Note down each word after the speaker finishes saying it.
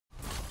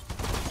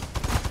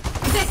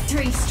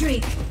Victory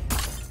streak!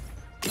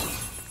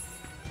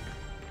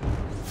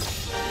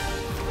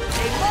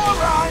 Hey,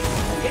 moron!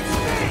 It's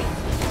me!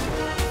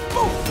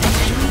 An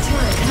enemy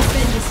turret has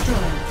been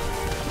destroyed.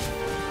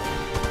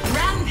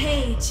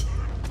 Rampage!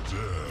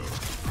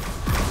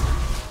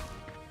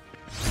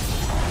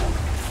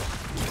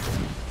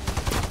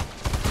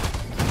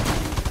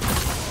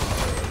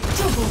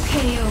 Double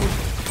KO!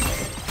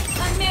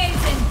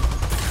 Amazing!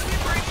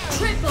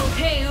 Triple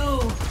KO!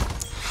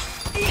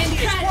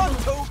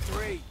 Incredible! 1, 2,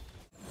 3.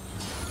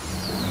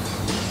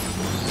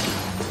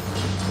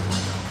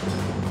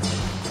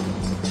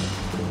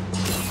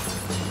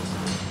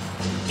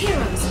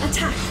 Heroes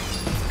attack!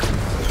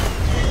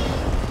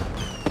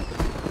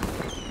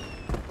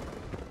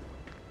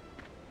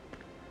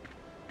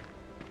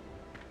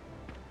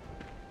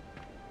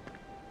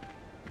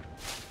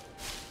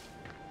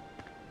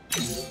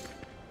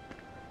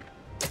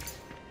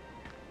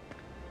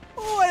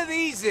 Who are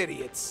these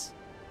idiots?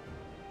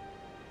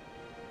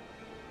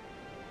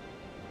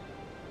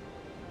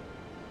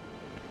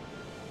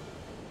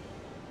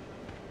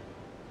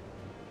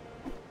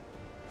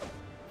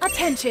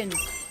 Attention!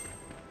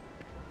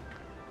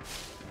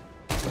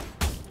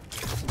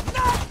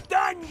 Not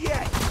done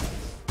yet!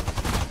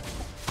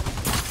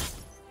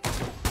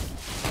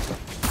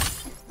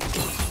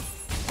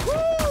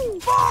 Woo!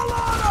 Ball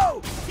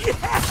auto!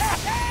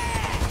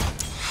 Yeah!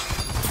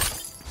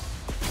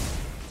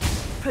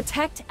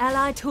 Protect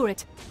ally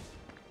turret.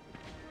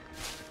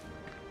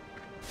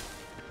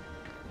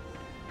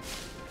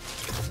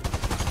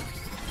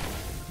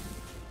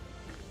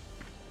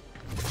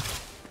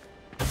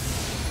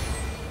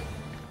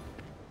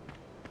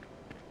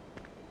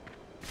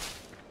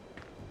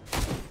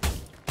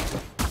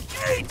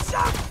 Need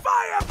some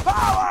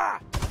firepower!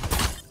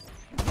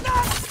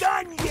 Not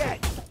done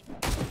yet!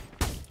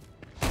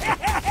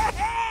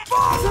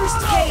 Ball First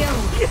auto!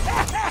 KO!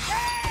 Yeah!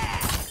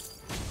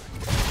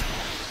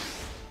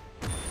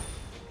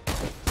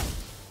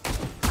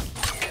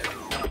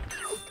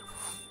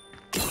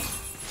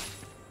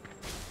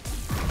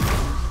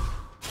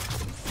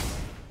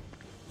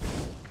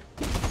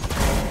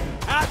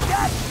 How'd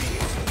that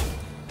feel?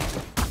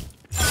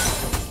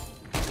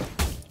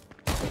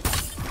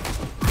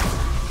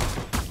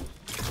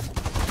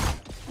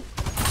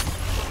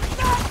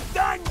 Not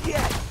done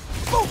yet!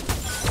 Boom!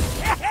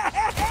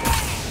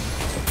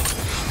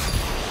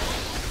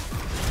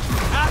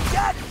 How'd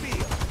that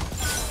feel?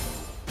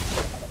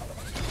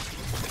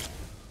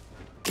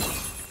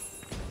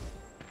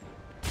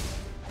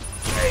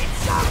 Need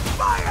some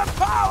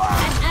firepower!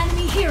 An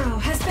enemy hero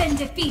has been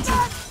defeated.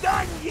 Not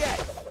done yet!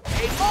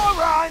 Hey,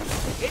 morons!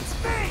 It's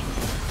me!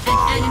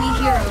 An enemy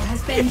hero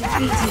has been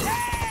defeated.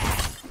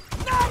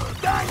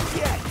 Not done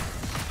yet!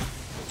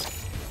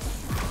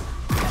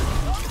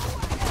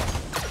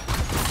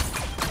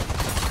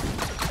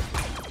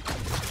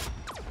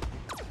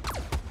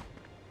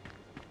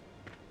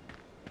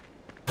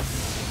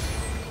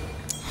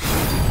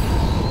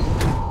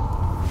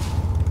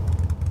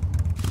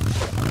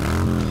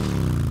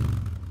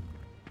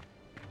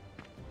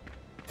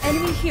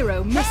 Enemy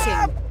hero missing.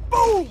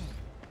 Boom!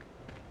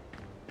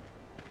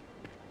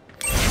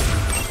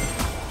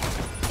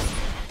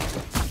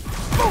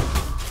 Boom!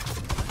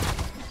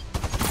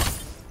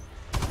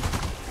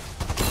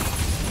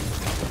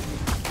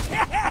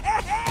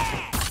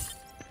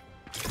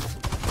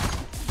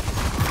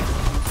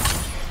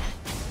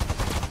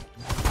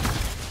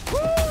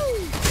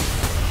 Woo!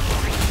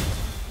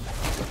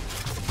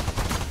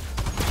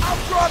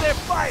 I'll draw their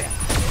fire!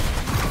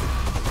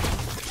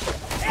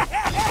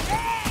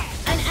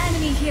 An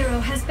enemy hero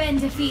has been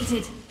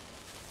defeated.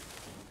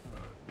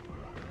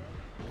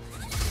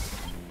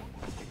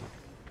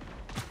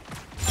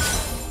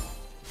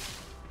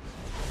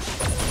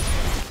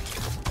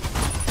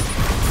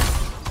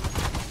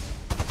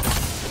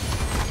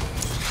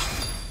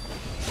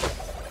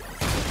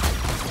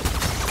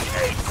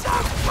 Need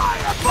some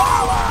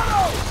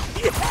firepower!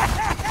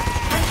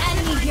 Yeah! An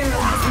enemy hero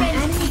has been.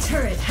 An enemy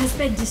turret has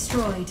been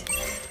destroyed.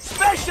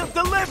 Special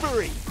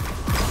delivery!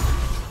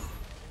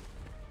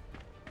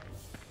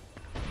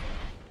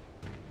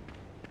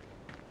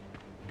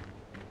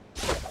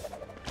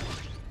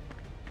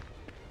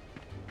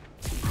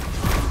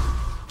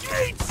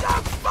 Need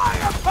some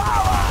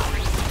firepower!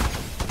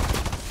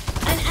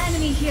 An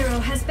enemy hero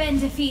has been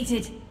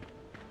defeated.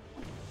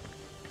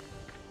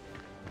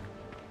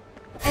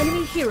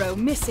 Enemy hero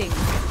missing.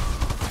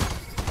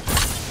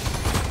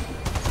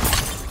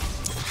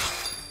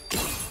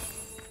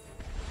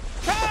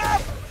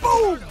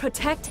 Boom!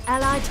 Protect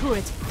ally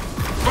turret.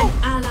 An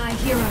ally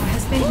hero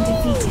has been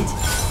defeated.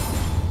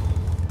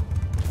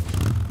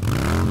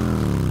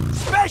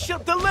 Special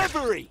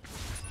delivery!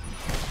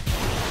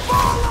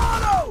 Ball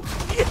auto!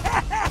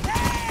 Yeah!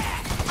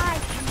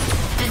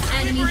 An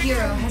enemy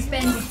hero has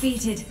been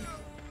defeated.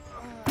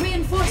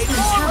 Reinforcements Hey,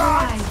 have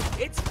morons!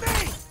 arrived. It's me!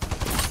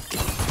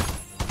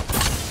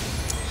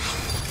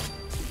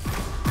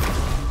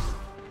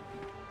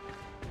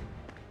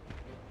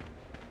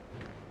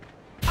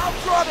 I'll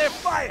draw their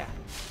fire!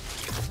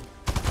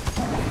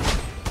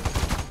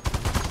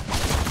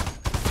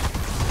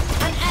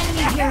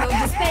 hero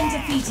has been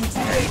defeated.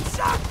 Need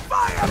some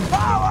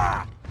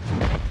firepower!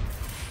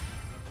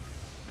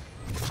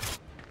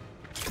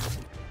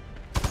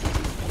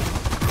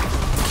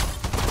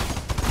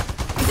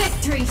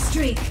 Victory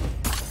streak.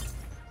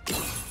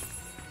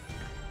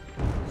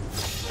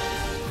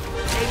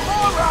 Hey,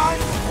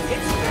 morons!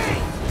 It's me!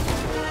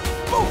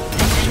 Boom!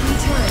 An enemy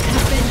turret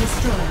has been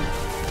destroyed.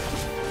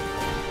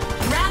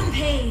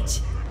 Rampage.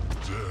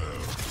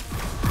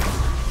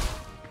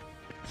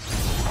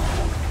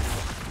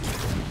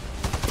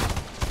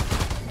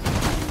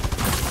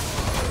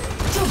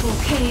 Double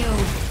KO.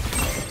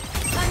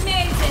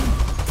 Amazing.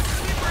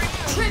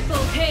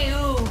 Triple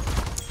KO.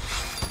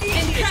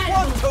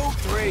 Incredible. 1,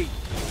 2, 3.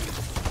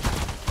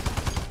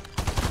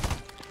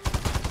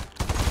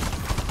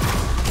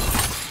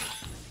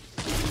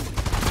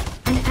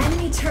 An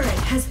enemy turret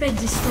has been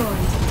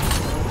destroyed.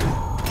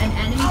 An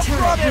enemy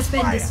turret has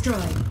been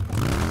destroyed.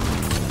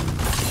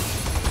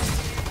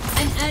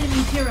 An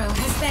enemy hero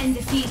has been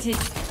defeated.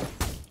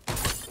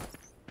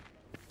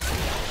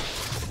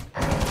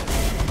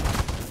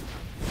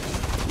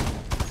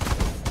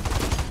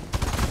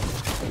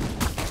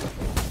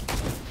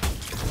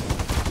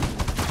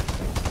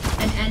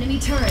 An enemy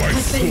turret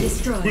has been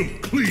destroyed. Will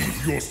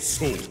cleave your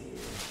soul.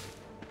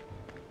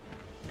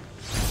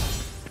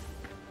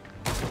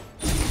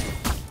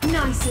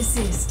 Nice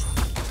assist.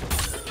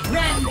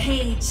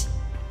 Rampage.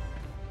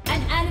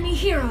 An enemy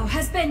hero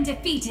has been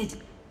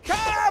defeated.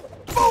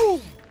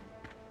 Kaboom!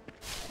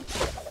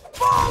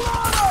 Ball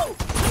auto!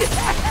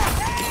 Yeah!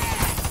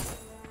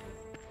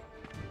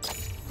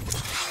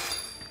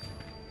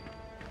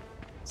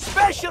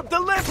 Special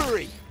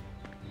delivery!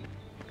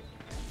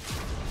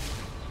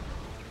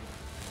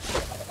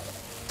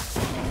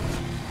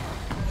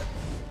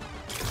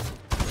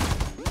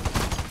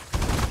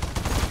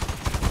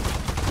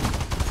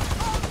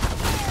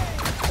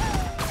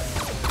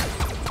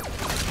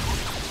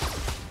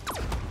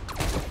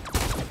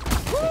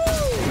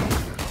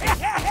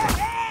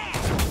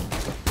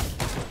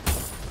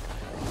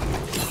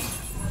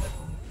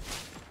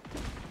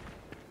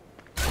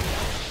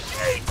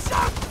 Need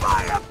some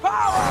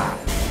firepower!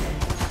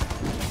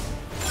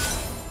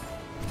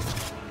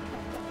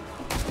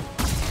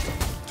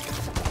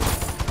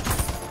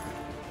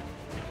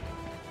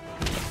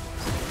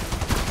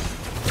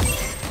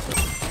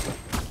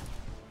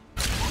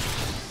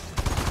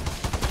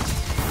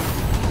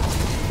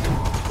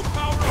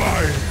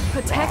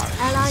 Protect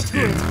allied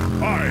turret.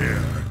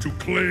 Fire to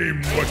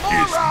claim what is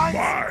Morons!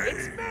 mine.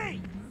 It's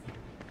me!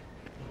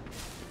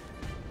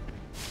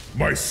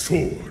 My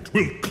sword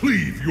will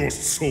cleave your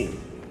soul.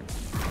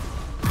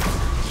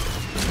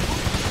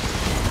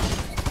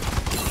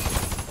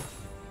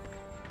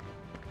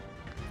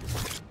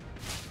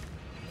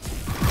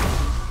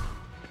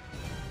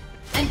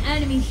 An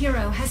enemy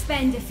hero has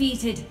been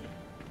defeated.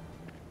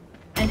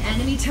 An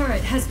enemy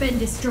turret has been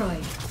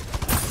destroyed.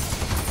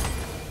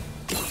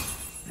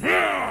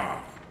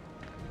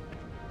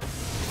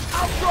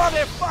 I'll draw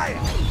their fire!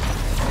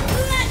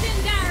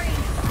 Legendary!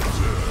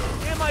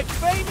 Am I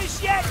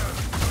famous yet?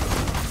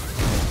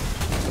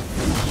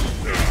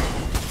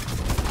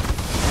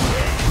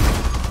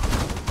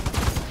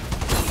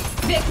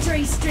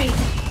 Victory streak.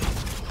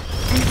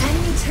 An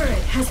enemy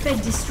turret has been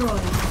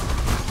destroyed.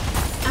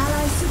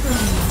 Ally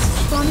superminions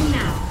spawning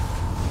now.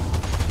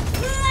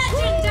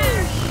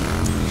 Legendary!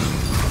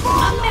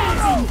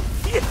 Amazing!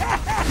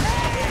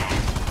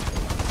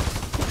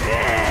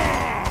 Yeah!